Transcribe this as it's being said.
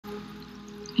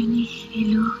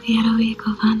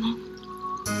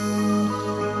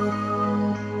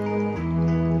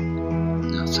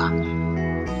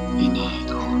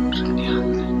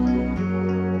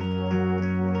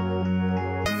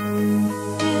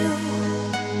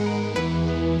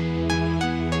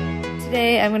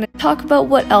Today I'm going to talk about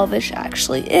what Elvish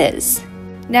actually is.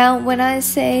 Now, when I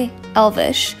say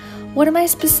Elvish, what am I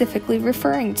specifically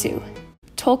referring to?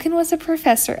 Tolkien was a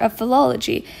professor of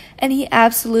philology, and he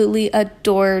absolutely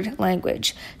adored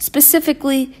language.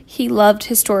 Specifically, he loved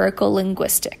historical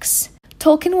linguistics.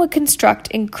 Tolkien would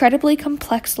construct incredibly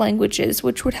complex languages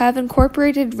which would have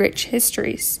incorporated rich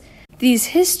histories. These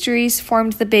histories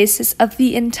formed the basis of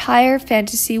the entire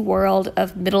fantasy world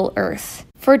of Middle-earth.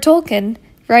 For Tolkien,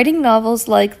 writing novels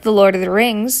like The Lord of the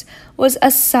Rings was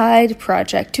a side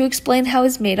project to explain how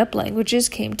his made-up languages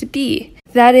came to be.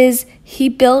 That is, he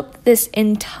built this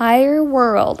entire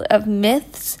world of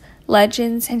myths,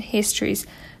 legends, and histories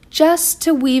just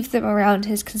to weave them around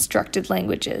his constructed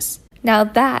languages. Now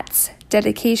that's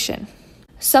dedication.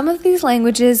 Some of these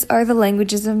languages are the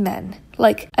languages of men,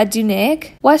 like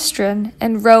Adunaic, Westron,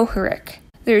 and Rohirric.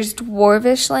 There's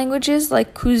Dwarvish languages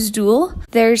like Khuzdul.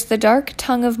 There's the dark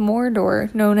tongue of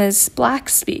Mordor known as Black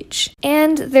Speech.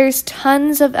 And there's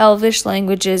tons of Elvish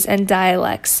languages and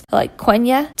dialects like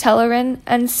Quenya, Telerin,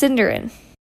 and Sindarin.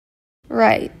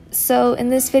 Right, so in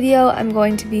this video I'm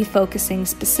going to be focusing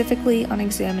specifically on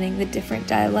examining the different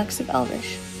dialects of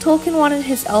Elvish. Tolkien wanted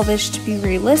his Elvish to be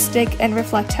realistic and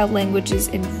reflect how languages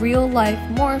in real life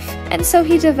morph, and so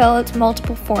he developed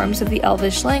multiple forms of the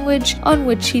Elvish language on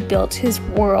which he built his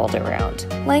world around.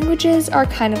 Languages are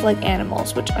kind of like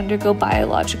animals which undergo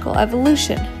biological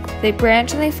evolution. They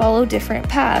branch and they follow different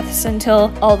paths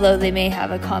until, although they may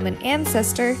have a common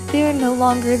ancestor, they are no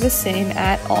longer the same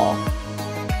at all.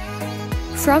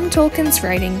 From Tolkien's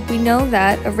writing, we know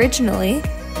that originally,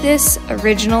 this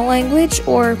original language,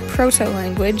 or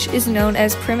proto-language, is known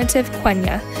as Primitive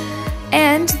Quenya,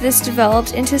 and this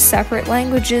developed into separate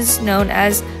languages known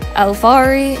as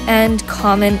Elvari and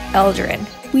Common Eldarin.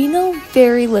 We know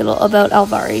very little about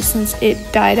Elvari since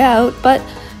it died out, but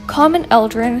Common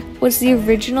Eldarin was the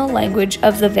original language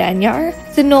of the Vanyar,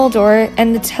 the Noldor,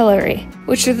 and the Teleri,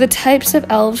 which are the types of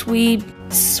elves we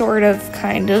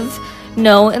kind of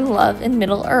know and love in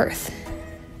Middle-earth.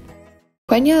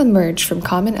 Quenya emerged from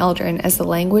Common Eldarin as the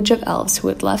language of elves who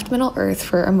had left Middle-earth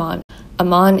for Aman.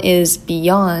 Aman is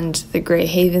beyond the Grey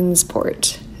Havens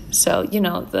port. So,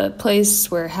 the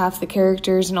place where half the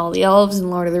characters and all the elves in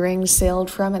Lord of the Rings sailed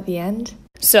from at the end.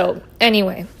 So,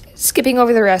 anyway, skipping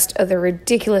over the rest of the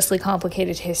ridiculously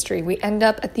complicated history, we end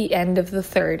up at the end of the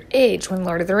Third Age when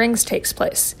Lord of the Rings takes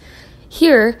place.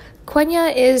 Here,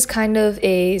 Quenya is kind of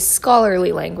a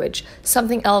scholarly language,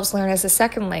 something elves learn as a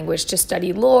second language to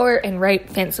study lore and write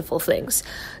fanciful things.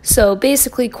 So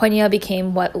basically, Quenya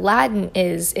became what Latin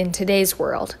is in today's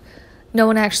world. No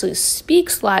one actually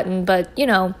speaks Latin, but,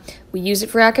 we use it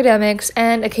for academics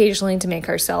and occasionally to make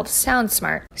ourselves sound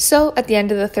smart. So, at the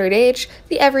end of the Third Age,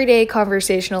 the everyday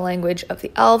conversational language of the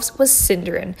elves was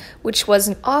Sindarin, which was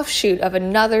an offshoot of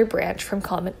another branch from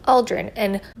Common Eldarin.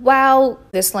 And wow,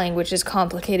 this language is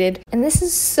complicated. And this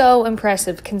is so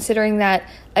impressive considering that,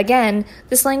 again,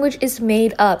 this language is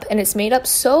made up, and it's made up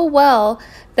so well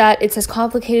that it's as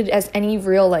complicated as any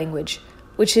real language,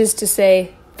 which is to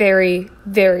say, very,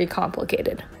 very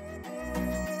complicated.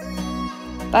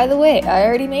 By the way, I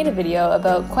already made a video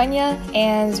about Quenya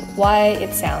and why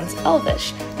it sounds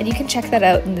Elvish, and you can check that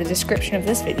out in the description of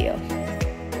this video.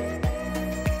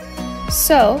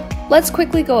 So, let's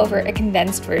quickly go over a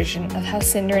condensed version of how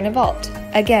Sindarin evolved.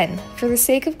 Again, for the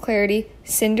sake of clarity,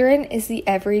 Sindarin is the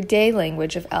everyday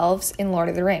language of elves in Lord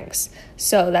of the Rings.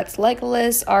 So that's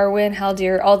Legolas, Arwen,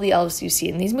 Haldir, all the elves you see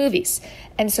in these movies.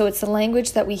 And so it's the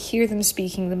language that we hear them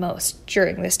speaking the most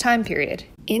during this time period.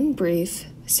 In brief,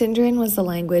 Sindarin was the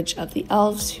language of the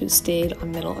elves who stayed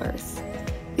on Middle-earth.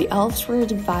 The elves were a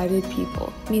divided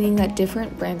people, meaning that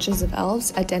different branches of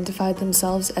elves identified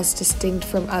themselves as distinct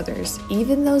from others,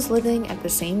 even those living at the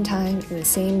same time in the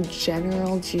same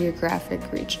general geographic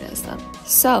region as them.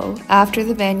 So, after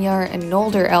the Vanyar and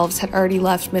Noldor elves had already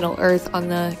left Middle-earth on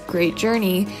the Great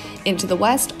Journey into the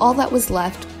west, all that was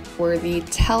left were the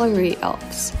Teleri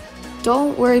elves.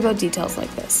 Don't worry about details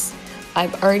like this.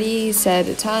 I've already said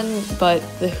a ton, but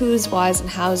the who's, whys, and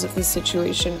how's of this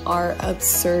situation are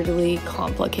absurdly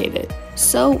complicated.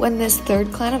 So when this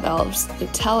third clan of elves, the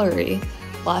Teleri,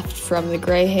 left from the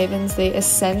Grey Havens, they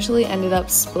essentially ended up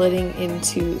splitting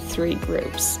into three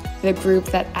groups. The group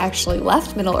that actually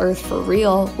left Middle-earth for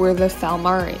real were the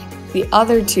Falmari. The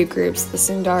other two groups, the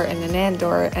Sindar and the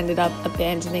Nandor, ended up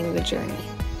abandoning the journey.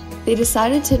 they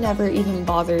decided to never even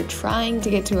bother trying to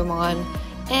get to Amon,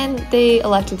 and they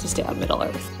elected to stay on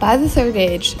Middle-earth. By the Third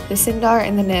Age, the Sindar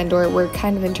and the Nandor were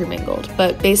kind of intermingled,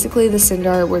 but basically the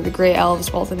Sindar were the Grey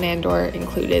Elves while the Nandor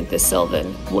included the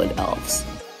Sylvan Wood Elves.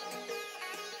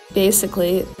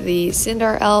 Basically, the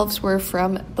Sindar elves were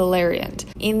from Beleriand,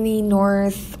 in the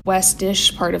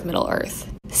northwestish part of Middle-earth.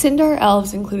 Sindar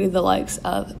elves included the likes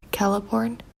of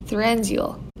Celeborn,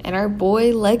 Thranduil, and our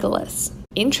boy Legolas.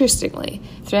 Interestingly,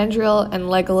 Thranduil and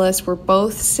Legolas were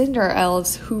both Sindar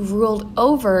elves who ruled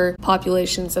over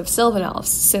populations of Sylvan elves,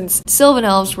 since Sylvan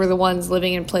elves were the ones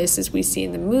living in places we see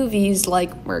in the movies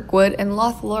like Mirkwood and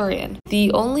Lothlorien.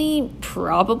 The only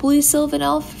probably Sylvan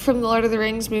elf from the Lord of the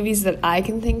Rings movies that I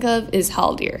can think of is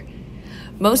Haldir.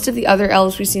 Most of the other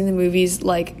elves we see in the movies,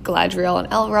 like Galadriel and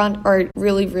Elrond, are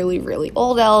really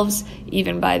old elves,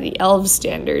 even by the elves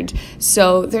standard,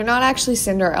 so they're not actually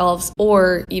Sindar elves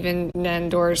or even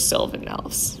Nandor Sylvan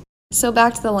elves. So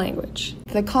back to the language.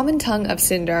 The common tongue of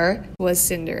Sindar was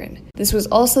Sindarin. This was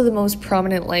also the most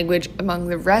prominent language among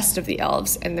the rest of the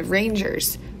elves and the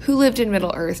Rangers, who lived in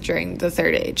Middle-earth during the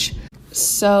Third Age.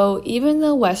 So even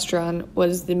though Westron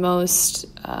was the most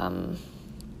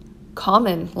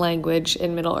common language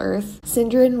in Middle-earth,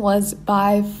 Sindarin was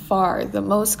by far the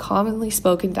most commonly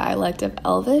spoken dialect of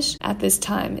Elvish at this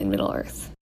time in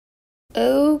Middle-earth.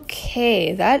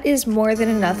 Okay, that is more than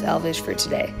enough Elvish for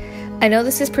today. I know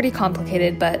this is pretty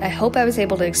complicated, but I hope I was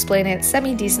able to explain it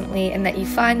semi-decently and that you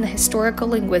find the historical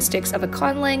linguistics of a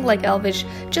conlang like Elvish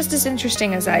just as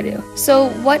interesting as I do. So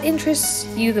what interests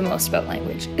you the most about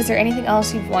language? Is there anything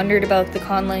else you've wondered about the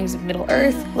conlangs of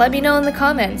Middle-earth? Let me know in the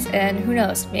comments, and who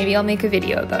knows, maybe I'll make a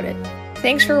video about it.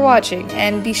 Thanks for watching,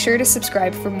 and be sure to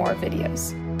subscribe for more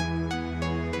videos.